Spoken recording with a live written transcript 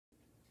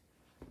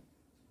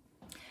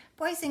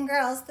Boys and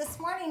girls, this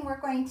morning we're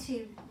going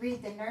to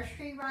read the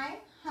nursery rhyme,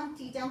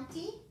 Humpty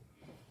Dumpty.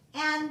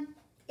 And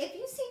if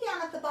you see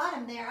down at the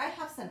bottom there, I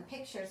have some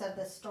pictures of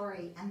the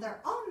story and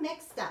they're all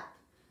mixed up.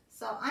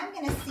 So I'm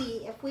going to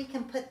see if we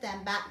can put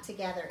them back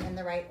together in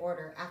the right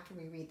order after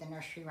we read the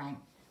nursery rhyme.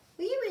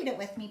 Will you read it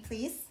with me,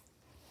 please?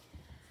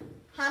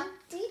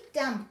 Humpty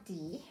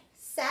Dumpty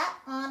sat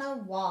on a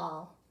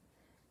wall.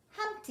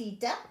 Humpty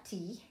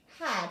Dumpty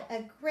had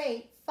a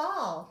great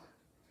fall.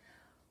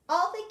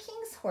 All the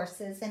king's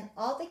horses and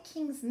all the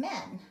king's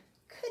men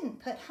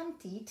couldn't put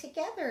Humpty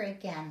together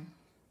again.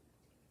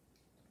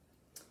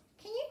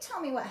 Can you tell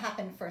me what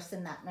happened first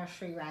in that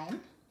nursery rhyme?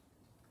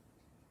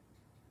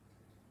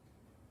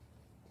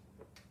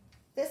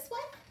 This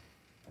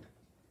one?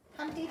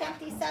 Humpty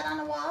Dumpty sat on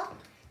a wall?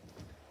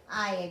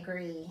 I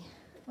agree.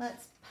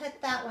 Let's put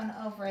that one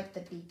over at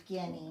the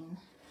beginning.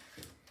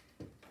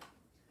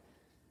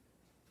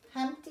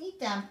 Humpty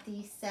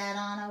Dumpty sat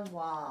on a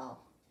wall.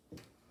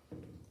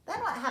 Then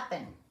what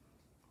happened?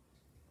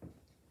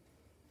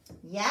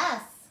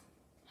 Yes,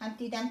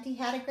 Humpty Dumpty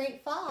had a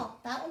great fall.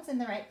 That one's in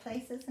the right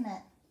place, isn't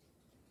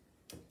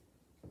it?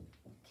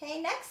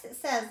 Okay, next it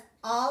says,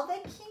 all the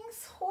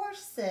king's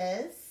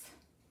horses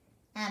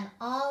and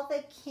all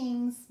the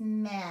king's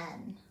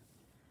men.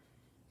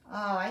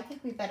 Oh, I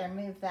think we better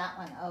move that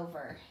one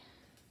over.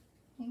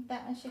 I think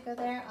that one should go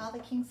there. All the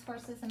king's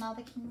horses and all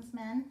the king's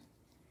men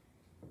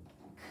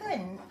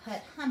couldn't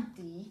put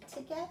Humpty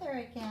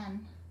together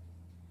again.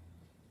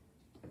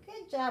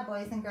 Good job,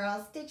 boys and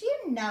girls. Did you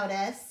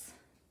notice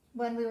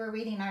when we were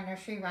reading our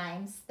nursery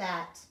rhymes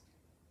that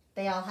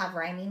they all have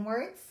rhyming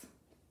words?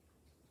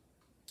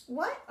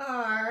 What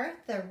are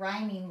the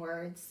rhyming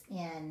words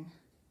in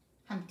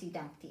Humpty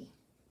Dumpty?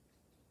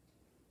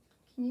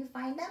 Can you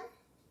find them?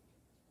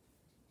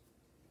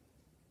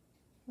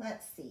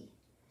 Let's see.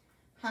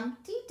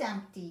 Humpty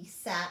Dumpty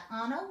sat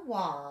on a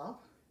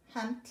wall.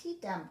 Humpty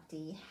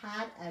Dumpty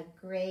had a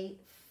great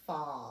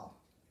fall.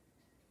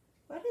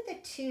 What are the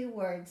two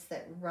words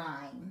that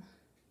rhyme?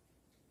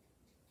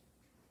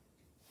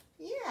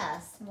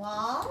 Yes,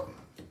 wall.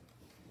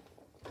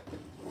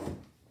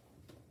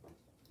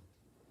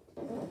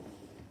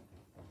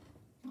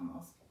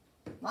 Almost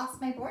lost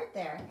my board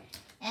there.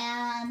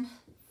 And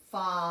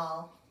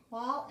fall.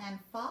 Wall and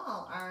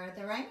fall are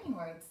the rhyming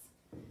words.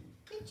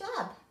 Good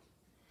job.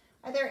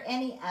 Are there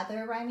any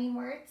other rhyming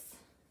words?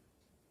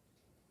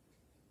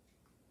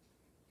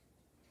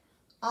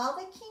 All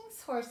the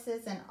king's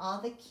horses and all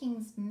the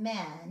king's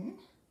men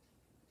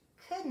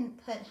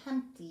couldn't put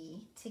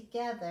Humpty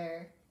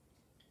together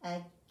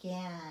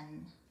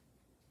again.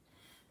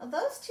 Well,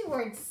 those two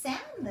words sound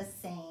the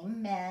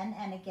same, men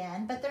and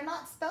again, but they're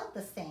not spelled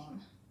the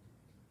same.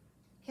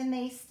 Can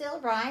they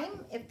still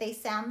rhyme if they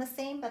sound the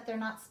same, but they're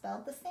not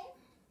spelled the same?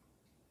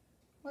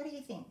 What do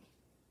you think?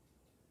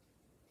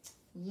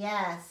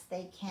 Yes,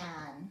 they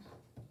can.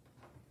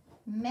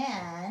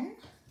 Men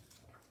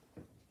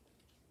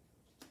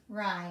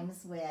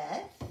rhymes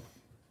with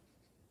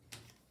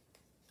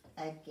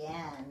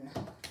again.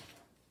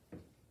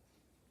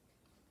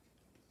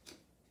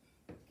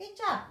 Good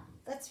job.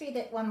 Let's read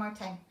it one more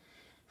time.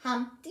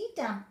 Humpty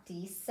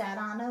Dumpty sat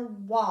on a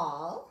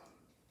wall.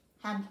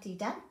 Humpty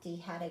Dumpty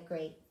had a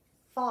great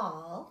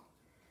fall.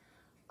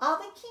 All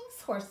the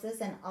king's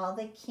horses and all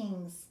the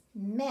king's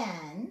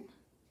men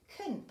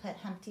couldn't put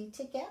Humpty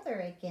together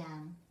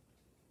again.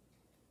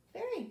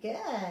 Very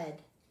good.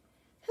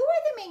 Who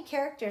are the main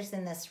characters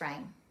in this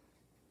rhyme?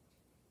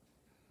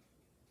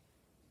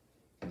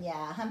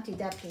 Yeah, Humpty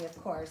Dumpty,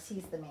 of course,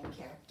 he's the main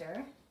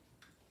character.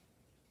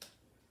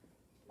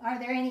 Are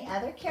there any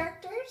other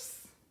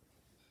characters?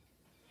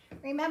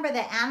 Remember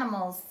that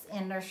animals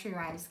in nursery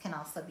rhymes can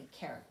also be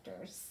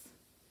characters.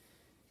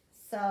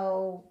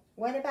 So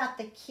what about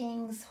the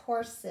king's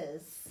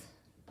horses?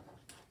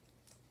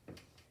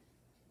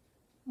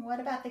 What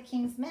about the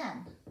king's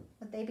men?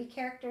 Would they be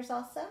characters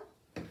also?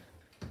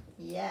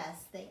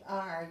 Yes, they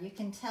are. You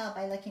can tell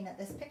by looking at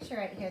this picture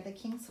right here. The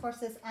king's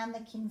horses and the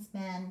king's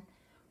men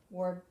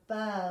were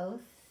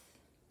both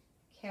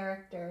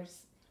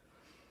characters.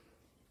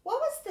 What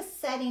was the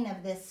setting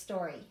of this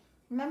story?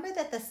 Remember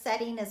that the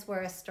setting is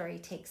where a story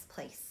takes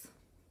place.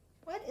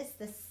 What is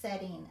the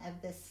setting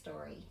of this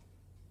story?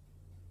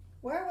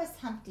 Where was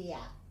Humpty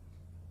at?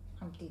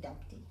 Humpty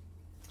Dumpty.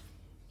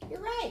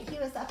 You're right, he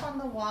was up on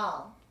the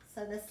wall.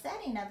 So the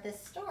setting of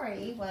this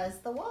story was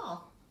the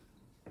wall.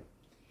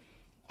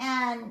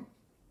 And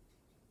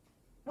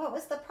what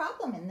was the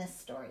problem in this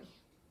story?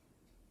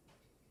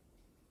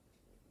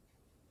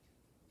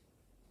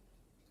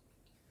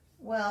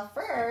 Well,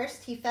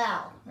 first he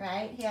fell,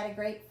 right? He had a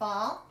great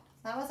fall.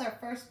 That was our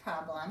first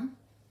problem.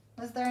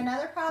 Was there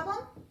another problem?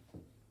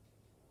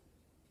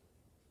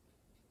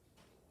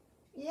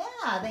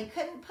 Yeah, they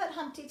couldn't put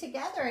Humpty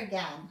together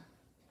again.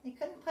 They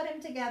couldn't put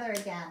him together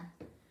again.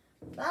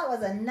 That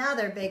was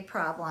another big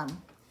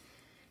problem.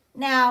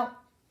 Now,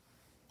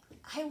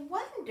 I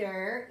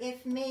wonder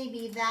if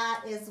maybe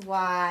that is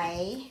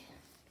why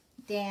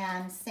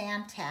Dan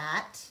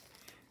Santat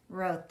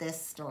wrote this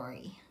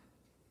story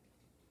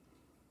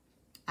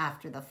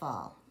after the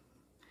fall.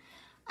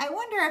 I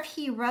wonder if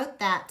he wrote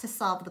that to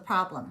solve the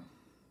problem.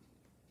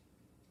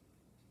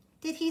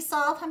 Did he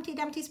solve Humpty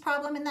Dumpty's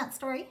problem in that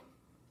story?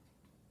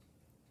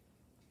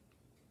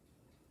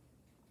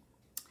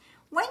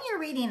 When you're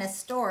reading a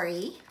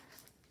story,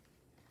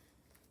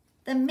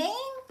 the main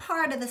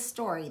part of the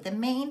story, the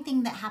main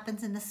thing that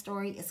happens in the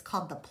story is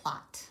called the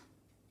plot.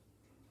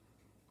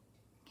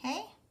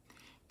 Okay?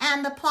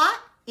 And the plot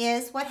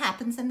is what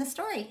happens in the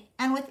story.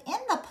 And within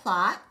the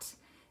plot,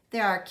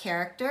 there are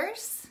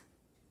characters,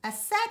 a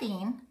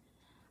setting,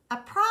 a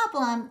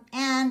problem,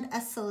 and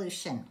a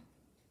solution.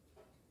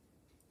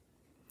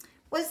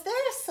 Was there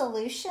a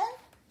solution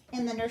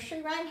in the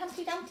nursery rhyme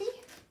Humpty Dumpty?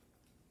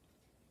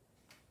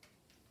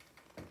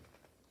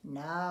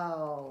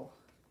 No,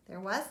 there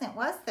wasn't,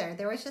 was there?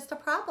 There was just a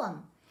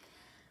problem.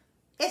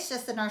 It's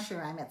just a nursery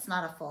rhyme. It's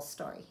not a full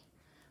story.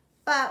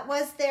 But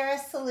was there a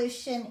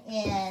solution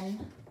in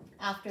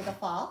After the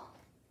Fall?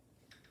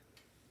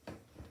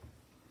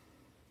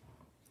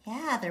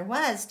 Yeah, there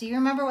was. Do you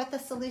remember what the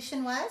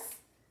solution was?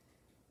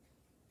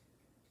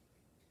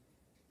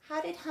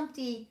 How did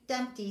Humpty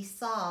Dumpty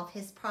solve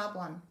his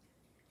problem?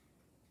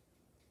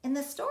 In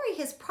the story,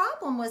 his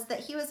problem was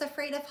that he was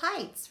afraid of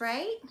heights,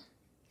 right?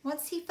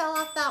 Once he fell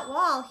off that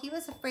wall, he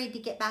was afraid to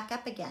get back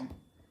up again.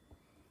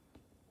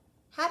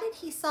 How did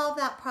he solve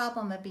that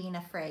problem of being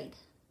afraid?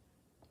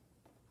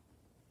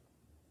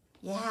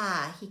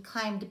 Yeah, he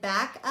climbed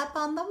back up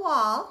on the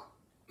wall.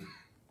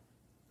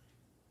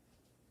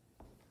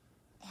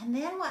 And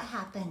then what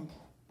happened?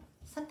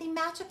 Something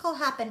magical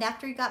happened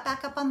after he got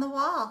back up on the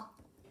wall.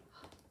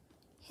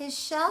 His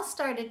shell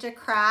started to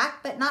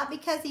crack, but not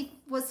because he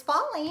was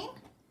falling.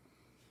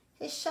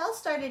 His shell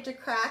started to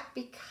crack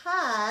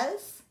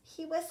because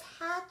he was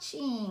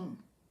hatching.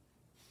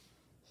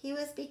 He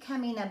was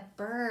becoming a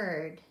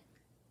bird.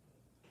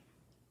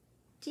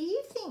 Do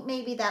you think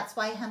maybe that's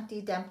why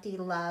Humpty Dumpty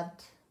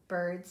loved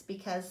birds?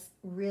 Because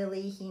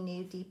really he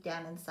knew deep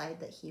down inside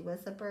that he was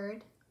a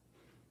bird?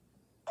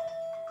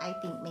 I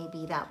think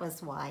maybe that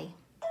was why.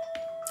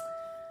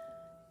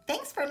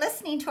 Thanks for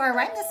listening to our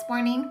rhyme this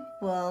morning.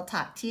 We'll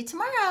talk to you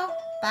tomorrow.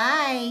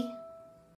 Bye.